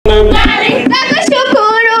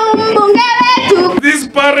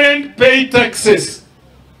taxes.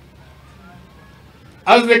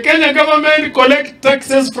 As the Kenya government collect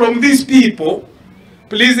taxes from these people,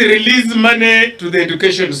 please release money to the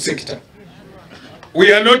education sector.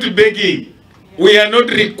 We are not begging. We are not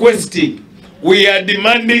requesting. We are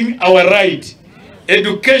demanding our right.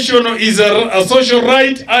 Education is a social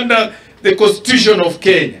right under the Constitution of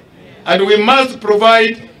Kenya. And we must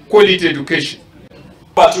provide quality education.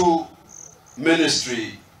 Patu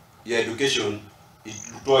Ministry ya Education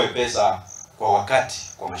itoe pesa kwa wakati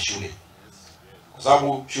kwa mashule. Kwa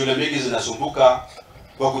sababu shule mingi zinasumbuka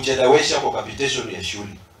kwa kuchelewesha kwa capitation ya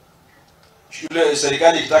shule.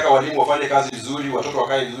 Serikali ikitaka walimu wafanye kazi vizuri, watoto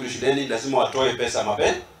wakae vizuri shuleni, lazima watoe pesa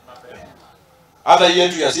mapema. Hata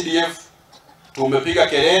yetu ya CDF tumepiga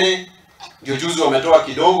kelele, ndio juzi wametoa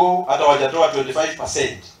kidogo, hata wajatoa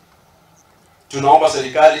 25%. Tunaomba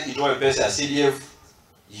serikali itoe pesa ya CDF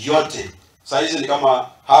yote. Sasa hizi ni kama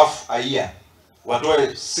half a year. Watoe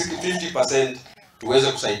 50%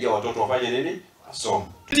 tuweze kusaidia watoto wafanye nini?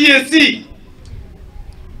 Masomo. TSC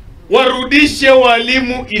warudishe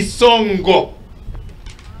walimu Isongo.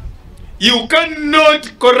 You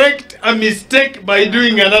cannot correct a mistake by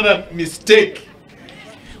doing another mistake.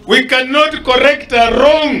 We cannot correct a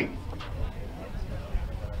wrong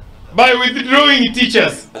by withdrawing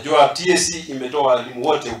teachers. Najua TSC imetoa walimu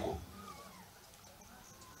wote huko.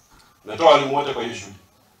 Natoa walimu wote kwa hiyo shule.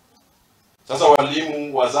 Sasa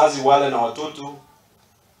walimu, wazazi wale na watoto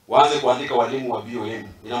waanze kuandika walimu wa BOM.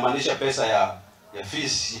 Inamaanisha pesa ya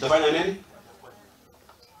fees itafanya nini?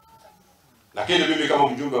 Lakini mimi kama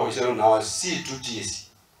mjumbe wa Khwisero na si tu TSC,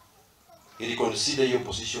 ili consider hiyo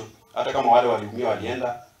position. Hata kama wale waliumia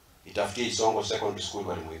walienda, itafutie Isongo secondary school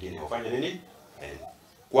wale mwingine wafanye nini?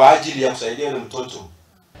 Kwa ajili ya kusaidia yule mtoto.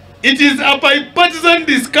 It is a bipartisan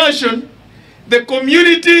discussion. The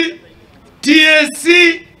community, TSC,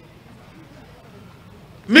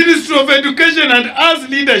 Ministry of Education and us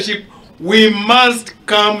leadership, we must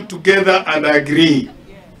come together and agree.